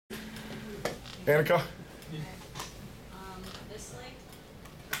Annika? Dislike.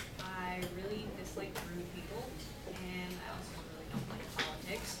 I really dislike rude people, and I also really don't like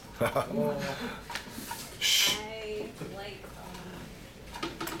politics. I like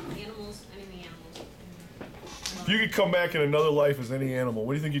animals, any animals. If you could come back in another life as any animal,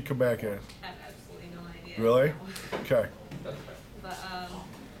 what do you think you'd come back as? I have absolutely no idea. Really? No. Okay. But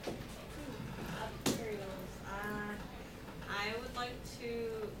I would like to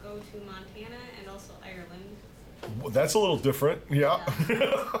go to Montana and also Ireland. Well, that's a little different, yeah.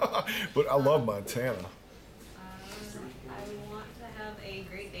 But I love Montana. I want to have a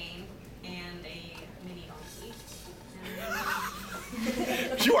Great Dane and a mini donkey.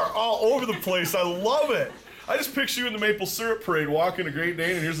 And You are all over the place. I love it. I just picture you in the maple syrup parade walking a Great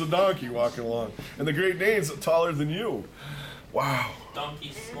Dane, and here's a donkey walking along. And the Great Dane's taller than you. Wow.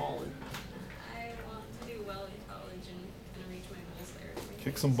 Donkey's smaller. I want to do well in college and reach my goals there.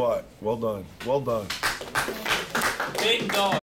 Kick some butt. Well done. Well done. Big dog.